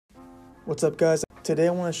What's up, guys? Today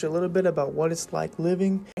I want to share a little bit about what it's like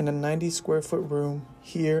living in a 90 square foot room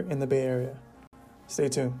here in the Bay Area. Stay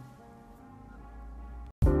tuned.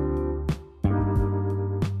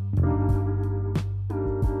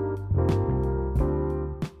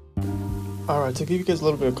 Alright, to give you guys a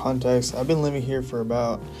little bit of context, I've been living here for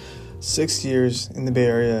about 6 years in the Bay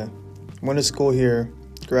Area. Went to school here,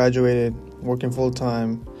 graduated, working full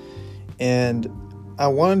time, and I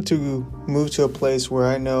wanted to move to a place where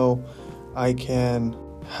I know I can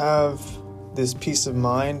have this peace of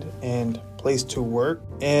mind and place to work.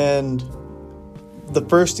 And the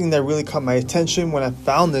first thing that really caught my attention when I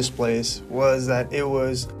found this place was that it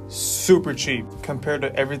was super cheap compared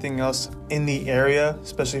to everything else in the area,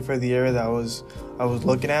 especially for the area that I was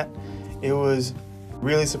looking at. It was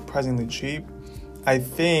really surprisingly cheap. I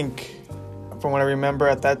think from what I remember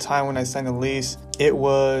at that time when I signed the lease, it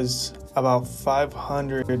was about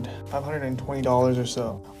 $520 or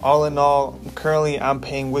so. All in all, currently I'm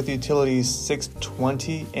paying with utilities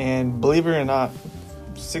 $620, and believe it or not,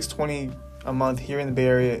 $620 a month here in the Bay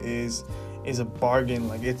Area is a bargain.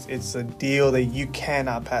 Like it's a deal that you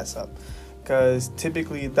cannot pass up, because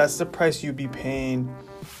typically that's the price you'd be paying.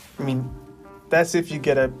 I mean, that's if you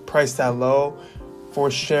get a price that low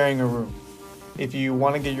for sharing a room. If you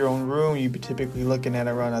want to get your own room, you'd be typically looking at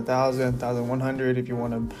around $1,000, $1,100. If you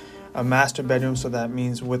want a master bedroom, so that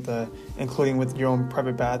means including with your own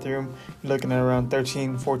private bathroom, you're looking at around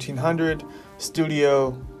 $1,300, $1,400.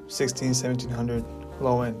 Studio, $1,600, $1,700,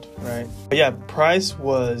 low end, right? But yeah, price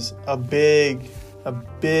was a big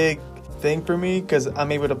thing for me, because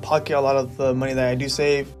I'm able to pocket a lot of the money that I do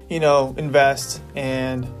save, invest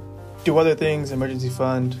and do other things, emergency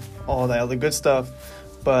fund, all that other good stuff.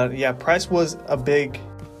 But yeah, price was a big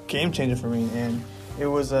game changer for me, and it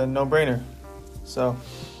was a no-brainer. So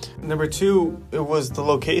number two, it was the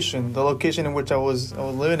location in which I was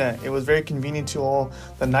living at. It was very convenient to all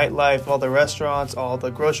the nightlife, all the restaurants, all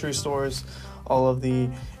the grocery stores, all of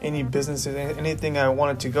any businesses, anything I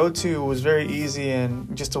wanted to go to was very easy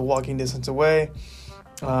and just a walking distance away.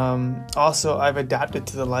 Also, I've adapted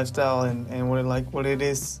to the lifestyle and what it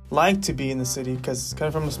is like to be in the city, because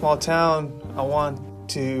coming from a small town, I want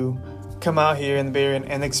to come out here in the Bay Area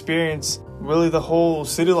and experience really the whole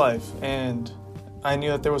city life. And I knew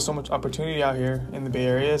that there was so much opportunity out here in the Bay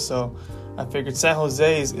Area, so I figured San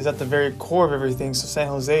Jose is at the very core of everything. So San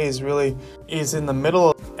Jose is in the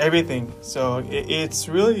middle of everything. So it's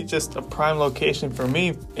really just a prime location for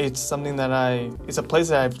me. It's something it's a place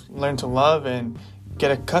that I've learned to love and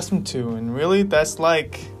get accustomed to, and really that's you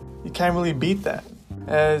can't really beat that.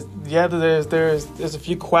 There's a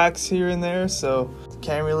few quacks here and there, so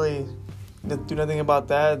can't really do nothing about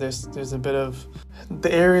that. There's a bit of,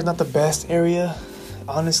 the area is not the best area.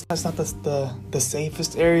 Honestly, it's not the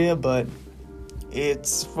safest area, but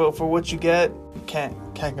it's for what you get, you can't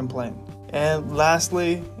complain. And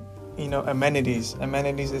lastly, amenities.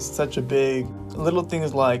 Amenities is such a big, little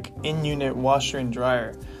things like in-unit washer and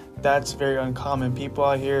dryer. That's very uncommon. People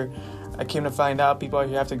out here, I came to find out, people out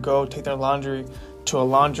here have to go take their laundry to a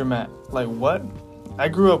laundromat. Like, what? I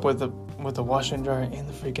grew up with a washer and dryer in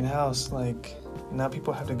the freaking house. Like, now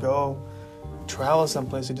people have to go travel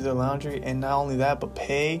someplace to do their laundry, and not only that, but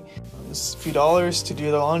pay a few dollars to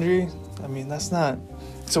do the laundry. I mean, that's not.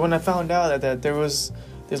 So when I found out that there's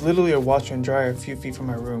literally a washer and dryer a few feet from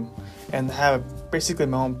my room, and have basically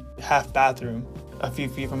my own half bathroom a few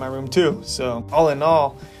feet from my room too. So all in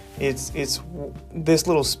all, it's this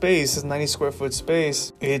little space, this 90 square foot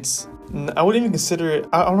space. I wouldn't even consider it.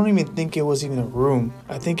 I don't even think it was even a room.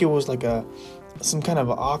 I think it was like some kind of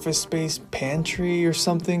office space, pantry or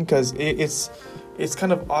something, because it's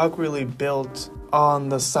kind of awkwardly built on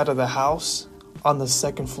the side of the house on the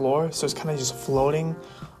second floor. So it's kind of just floating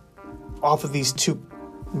off of these two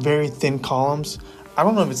very thin columns. I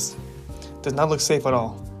don't know if does not look safe at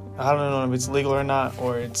all. I don't know if it's legal or not,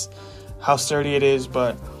 or it's how sturdy it is,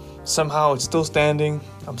 but somehow it's still standing.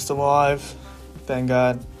 I'm still alive, thank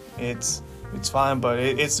God. It's fine, but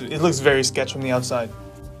it looks very sketch from the outside.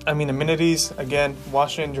 I mean, amenities, again,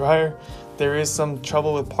 washer and dryer. There is some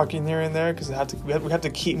trouble with parking here and there, because we have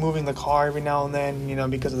to keep moving the car every now and then,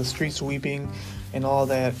 because of the street sweeping and all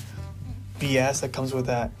that BS that comes with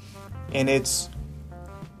that. And it's,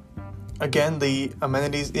 again, the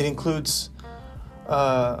amenities, it includes,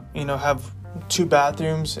 have 2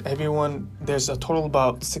 bathrooms. There's a total of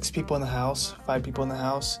about 6 people in the house, 5 people in the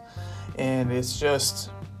house. And it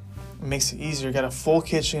makes it easier. Got a full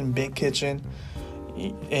kitchen, big kitchen.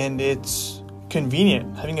 And it's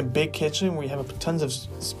convenient having a big kitchen where you have tons of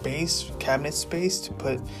space, cabinet space to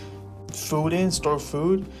put food in, store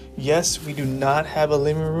food. Yes, we do not have a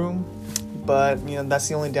living room, but you know, that's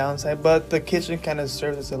the only downside. But the kitchen kind of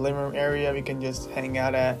serves as a living room area we can just hang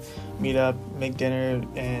out at, meet up, make dinner,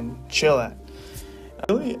 and chill at.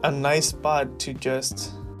 Really a nice spot to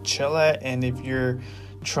just chill at, and if you're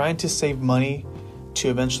trying to save money to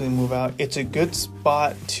eventually move out, it's a good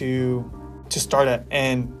spot to start at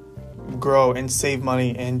and grow and save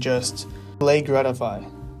money and just delay gratify.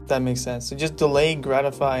 If that makes sense. So just delay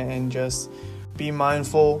gratify and just be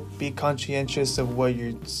mindful, be conscientious of what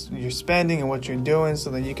you're spending and what you're doing, so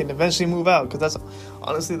that you can eventually move out. Because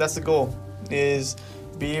that's the goal, is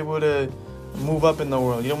be able to move up in the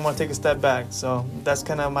world. You don't want to take a step back. So that's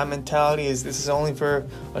kind of my mentality, is this is only for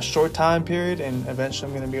a short time period, and eventually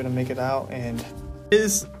I'm going to be able to make it out. And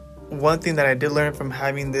is one thing that I did learn from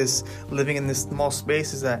living in this small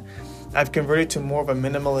space, is that I've converted to more of a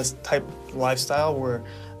minimalist type lifestyle, where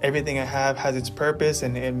everything I have has its purpose,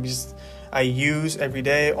 and I use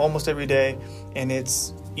almost every day, and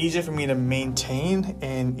it's easier for me to maintain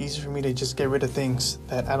and easier for me to just get rid of things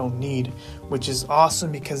that I don't need, which is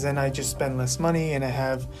awesome, because then I just spend less money, and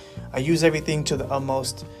I use everything to the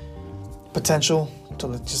utmost potential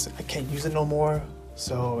until I can't use it no more.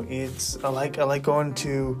 So I like going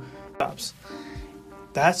to shops.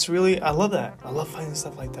 That's really, I love that. I love finding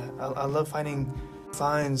stuff like that. I love finding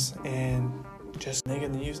finds and just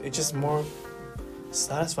making the use. It's just more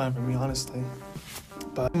satisfying for me, honestly.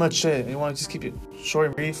 But pretty much it. I want to just keep it short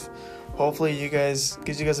and brief. Hopefully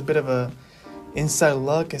gives you guys a bit of a inside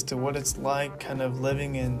look as to what it's like kind of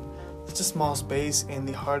living in such a small space in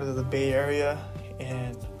the heart of the Bay Area.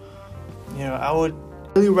 And you know, I would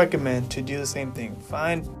really recommend to do the same thing.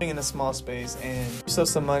 Find in a small space and give yourself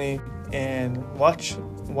some money, and watch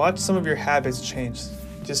some of your habits change.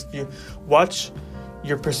 Watch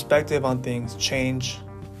your perspective on things change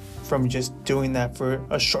from just doing that for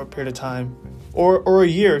a short period of time, or a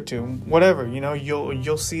year or two, whatever. You know,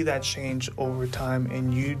 you'll see that change over time,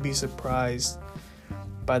 and you'd be surprised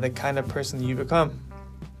by the kind of person you become.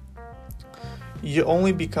 You'll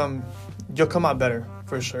come out better,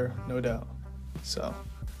 for sure, no doubt. So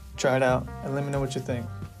try it out and let me know what you think.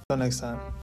 Until next time.